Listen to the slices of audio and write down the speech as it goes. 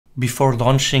Before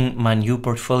launching my new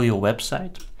portfolio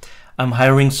website, I'm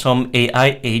hiring some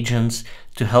AI agents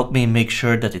to help me make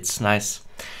sure that it's nice.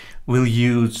 We'll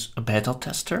use a beta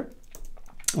tester,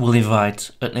 we'll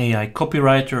invite an AI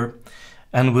copywriter,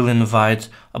 and we'll invite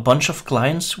a bunch of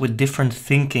clients with different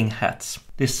thinking hats.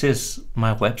 This is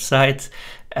my website,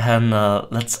 and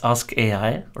let's ask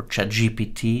AI or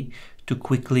ChatGPT to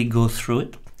quickly go through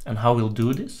it. And how we'll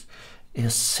do this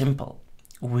is simple.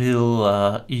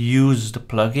 We'll use the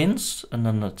plugins, and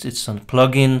then it's a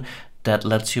plugin that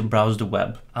lets you browse the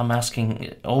web. I'm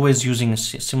always using a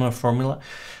similar formula.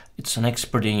 It's an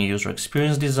expert in user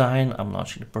experience design. I'm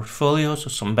launching the portfolio, so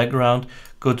some background.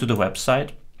 Go to the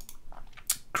website,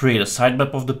 create a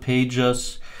sitemap of the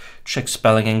pages, check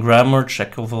spelling and grammar,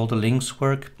 check if all the links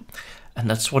work. And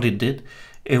that's what it did.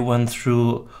 It went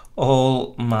through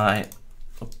all my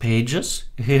pages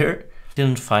here.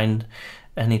 Didn't find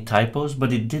any typos,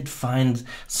 but it did find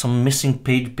some missing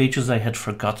pages I had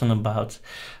forgotten about.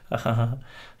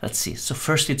 Let's see. So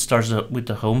first it starts with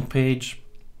the home page.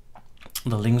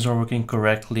 The links are working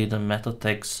correctly. The meta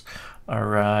tags are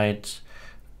right.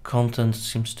 Content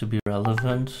seems to be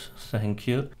relevant. Thank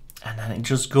you. And then it's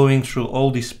just going through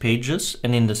all these pages,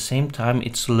 and in the same time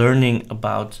it's learning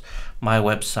about my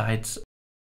website.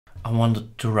 I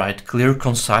wanted to write clear,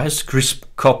 concise, crisp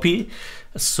copy.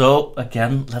 So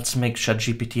again, let's make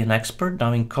ChatGPT an expert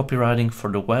now in copywriting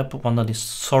for the web, one that is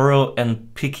thorough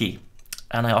and picky.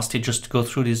 And I asked it just to go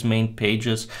through these main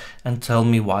pages and tell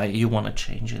me why you want to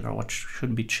change it or what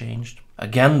should be changed.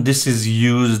 Again, this is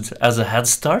used as a head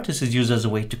start. This is used as a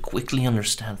way to quickly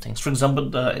understand things. For example,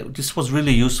 this was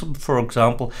really useful. For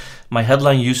example, my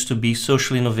headline used to be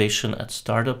social innovation at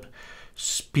startup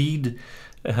speed,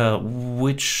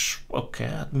 which,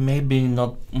 okay,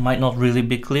 might not really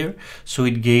be clear. So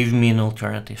it gave me an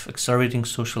alternative: accelerating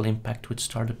social impact with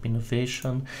startup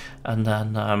innovation. And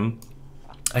then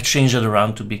I changed it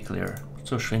around to be clear: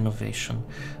 social innovation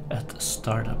at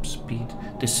startup speed.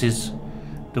 This is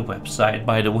the website,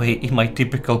 by the way, in my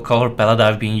typical color palette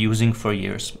I've been using for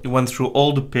years. It went through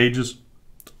all the pages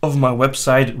of my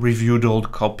website, reviewed all the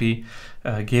copy,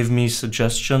 gave me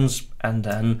suggestions, and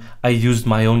then I used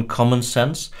my own common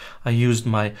sense. I used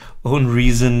my own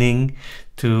reasoning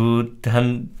to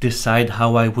then decide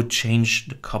how I would change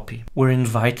the copy. We're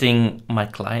inviting my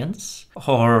clients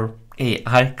or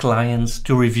AI clients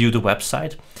to review the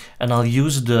website, and I'll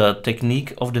use the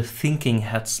technique of the thinking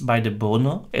hats by De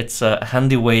Bono. It's a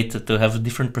handy way to have a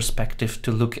different perspective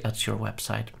to look at your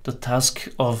website. The task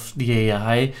of the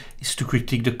AI is to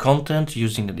critique the content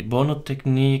using the De Bono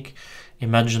technique,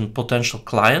 imagine potential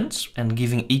clients and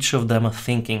giving each of them a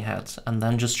thinking hat, and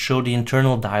then just show the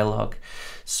internal dialogue.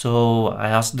 So I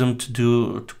asked them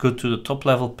to go to the top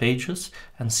level pages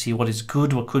and see what is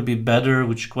good, what could be better,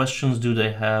 which questions do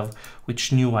they have,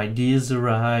 which new ideas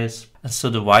arise. And so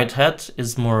the white hat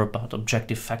is more about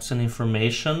objective facts and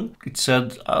information. It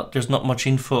said there's not much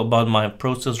info about my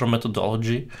process or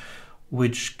methodology,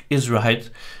 which is right.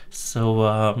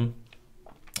 So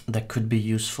that could be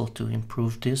useful to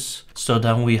improve this. So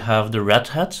then we have the red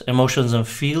hat, emotions and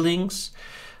feelings.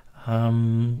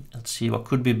 Let's see what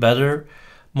could be better.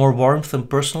 More warmth and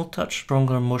personal touch,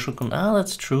 stronger emotional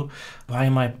that's true. Why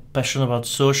am I passionate about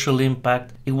social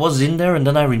impact? It was in there and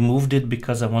then I removed it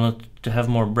because I wanted to have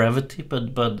more brevity,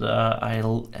 but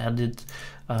I'll add it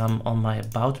on my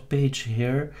about page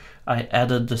here. I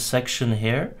added the section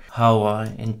here, how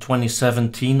in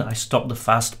 2017 I stopped the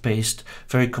fast-paced,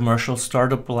 very commercial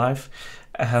startup life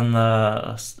and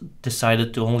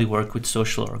decided to only work with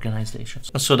social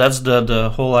organizations. So that's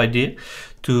the whole idea,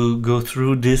 to go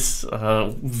through this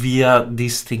via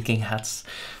these thinking hats.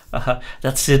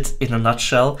 That's it in a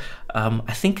nutshell.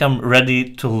 I think I'm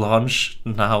ready to launch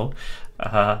now.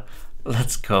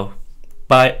 Let's go.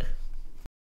 Bye.